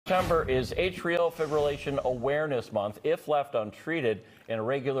September is Atrial Fibrillation Awareness Month. If left untreated, an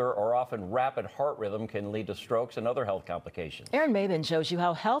irregular or often rapid heart rhythm can lead to strokes and other health complications. Aaron Mabin shows you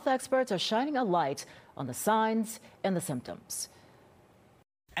how health experts are shining a light on the signs and the symptoms.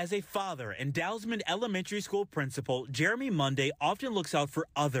 As a father and Dousman Elementary School principal, Jeremy Monday often looks out for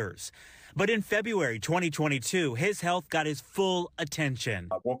others. But in February 2022, his health got his full attention.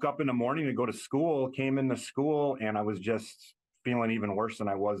 I woke up in the morning to go to school, came into school, and I was just feeling even worse than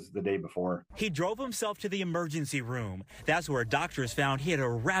I was the day before. He drove himself to the emergency room. That's where doctors found he had a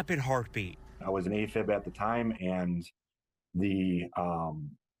rapid heartbeat. I was an AFib at the time, and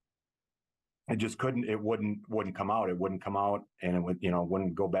it just couldn't, it wouldn't come out. It wouldn't come out, and it would,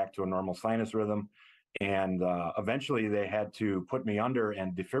 wouldn't go back to a normal sinus rhythm. And eventually they had to put me under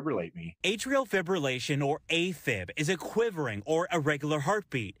and defibrillate me. Atrial fibrillation, or AFib, is a quivering or irregular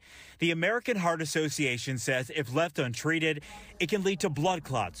heartbeat. The American Heart Association says if left untreated, it can lead to blood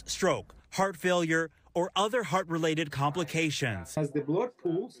clots, stroke, heart failure, or other heart-related complications. As the blood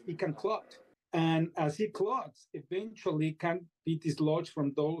pools, it can clot. And as it clots, eventually can be dislodged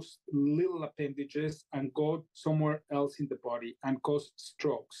from those little appendages and go somewhere else in the body and cause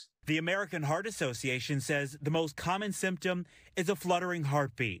strokes. The American Heart Association says the most common symptom is a fluttering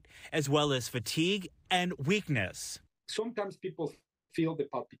heartbeat, as well as fatigue and weakness. Sometimes people feel the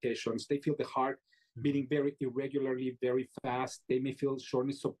palpitations. They feel the heart beating very irregularly, very fast. They may feel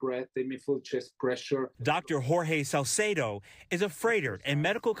shortness of breath. They may feel chest pressure. Dr. Jorge Salcedo is a Freighter and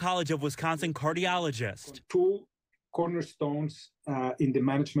Medical College of Wisconsin cardiologist. Two cornerstones in the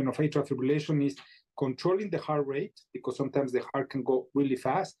management of atrial fibrillation is controlling the heart rate, because sometimes the heart can go really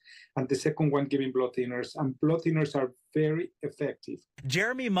fast, and the second one, giving blood thinners, and blood thinners are very effective.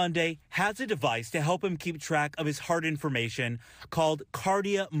 Jeremy Monday has a device to help him keep track of his heart information called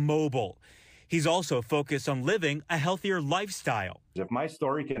Cardia Mobile. He's also focused on living a healthier lifestyle. If my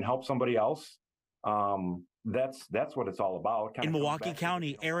story can help somebody else, that's what it's all about. In Milwaukee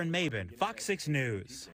County, Aaron Mabin, FOX6 News.